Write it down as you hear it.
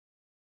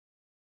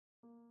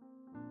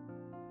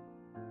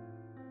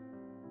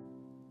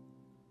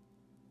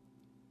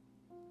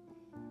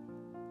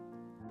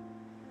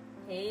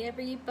Hey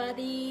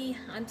everybody,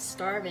 I'm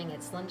starving.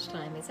 It's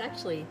lunchtime. It's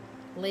actually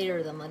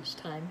later than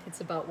lunchtime.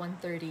 It's about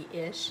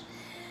 1:30-ish.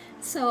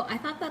 So I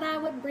thought that I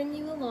would bring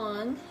you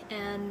along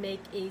and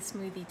make a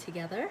smoothie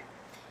together.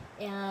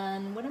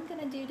 And what I'm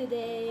gonna do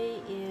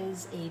today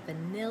is a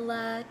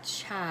vanilla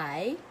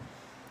chai.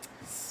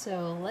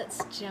 So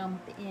let's jump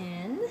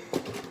in.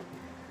 I'm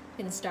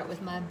gonna start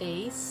with my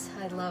base.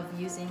 I love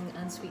using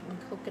unsweetened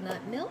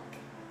coconut milk.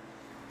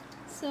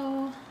 So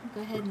I'll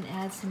go ahead and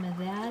add some of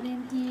that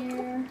in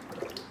here.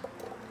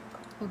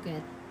 Oh,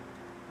 good.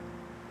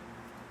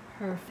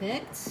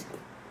 Perfect.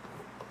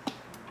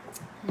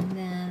 And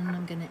then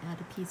I'm gonna add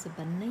a piece of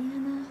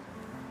banana.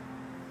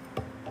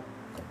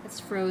 It's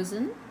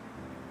frozen.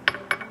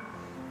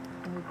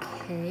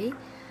 Okay.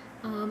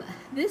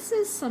 This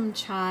is some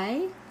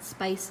chai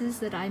spices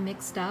that I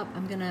mixed up.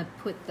 I'm gonna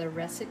put the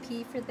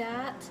recipe for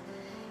that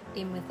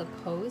in with a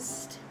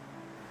post.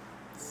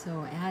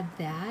 So add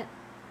that.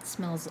 It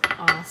smells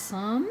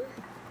awesome.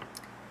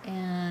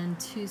 And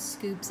 2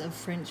 scoops of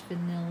French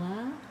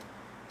vanilla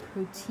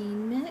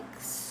protein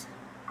mix.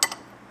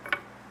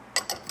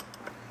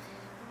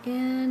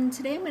 And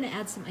today I'm gonna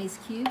add some ice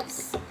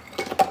cubes.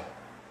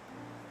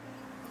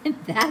 And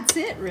that's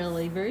it,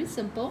 really, very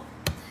simple.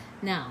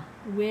 Now,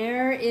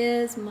 where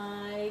is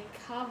my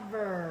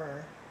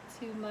cover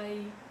to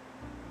my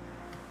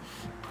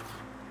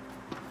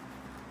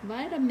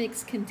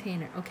Vitamix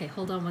container? Okay,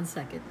 hold on one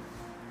second.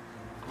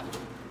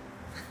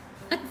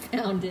 I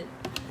found it.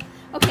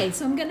 Okay,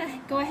 so I'm gonna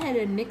go ahead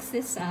and mix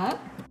this up.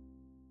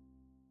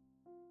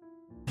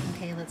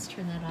 Okay, let's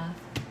turn that off.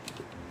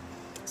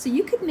 So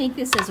you could make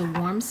this as a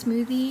warm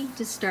smoothie.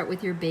 Just start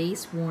with your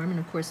base warm, and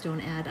of course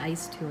don't add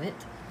ice to it.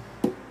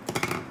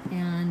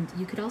 And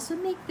you could also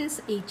make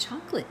this a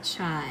chocolate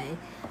chai.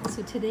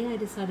 So today I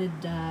decided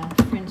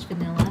French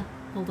vanilla.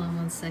 Hold on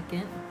one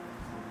second.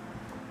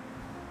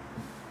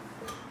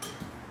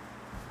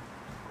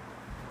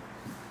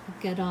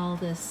 I've got all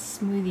this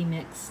smoothie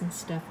mix and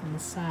stuff on the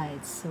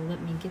sides. So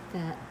let me get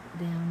that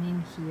down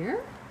in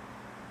here.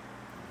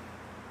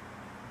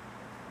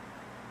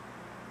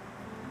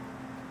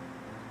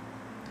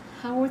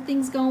 How are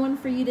things going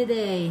for you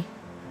today?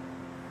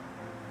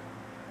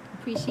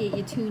 Appreciate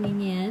you tuning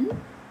in.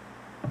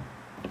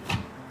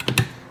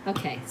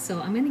 Okay,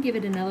 so I'm gonna give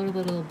it another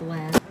little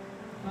blend.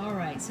 All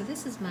right, so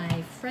this is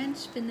my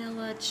French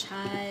vanilla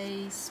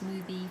chai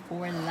smoothie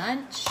for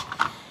lunch.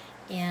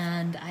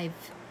 And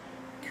I've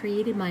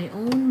created my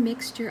own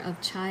mixture of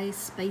chai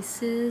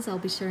spices. I'll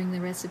be sharing the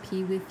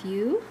recipe with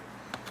you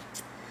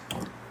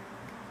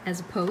as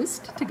a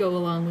post to go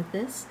along with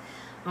this.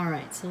 All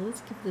right, so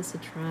let's give this a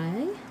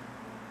try.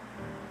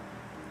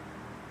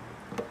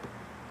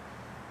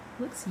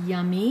 Looks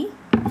yummy.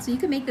 So you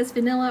can make this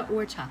vanilla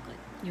or chocolate,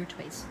 your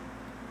choice.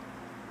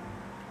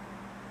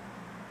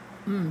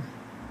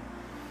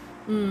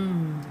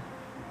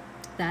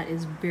 That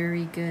is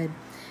very good.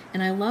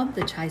 And I love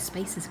the chai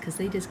spices because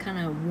they just kind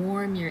of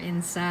warm your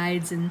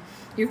insides, and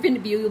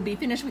you'll be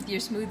finished with your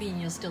smoothie and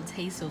you'll still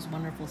taste those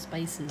wonderful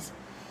spices.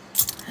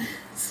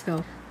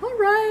 So, all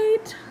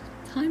right,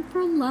 time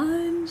for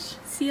lunch.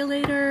 See you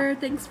later.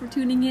 Thanks for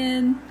tuning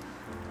in.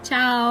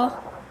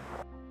 Ciao.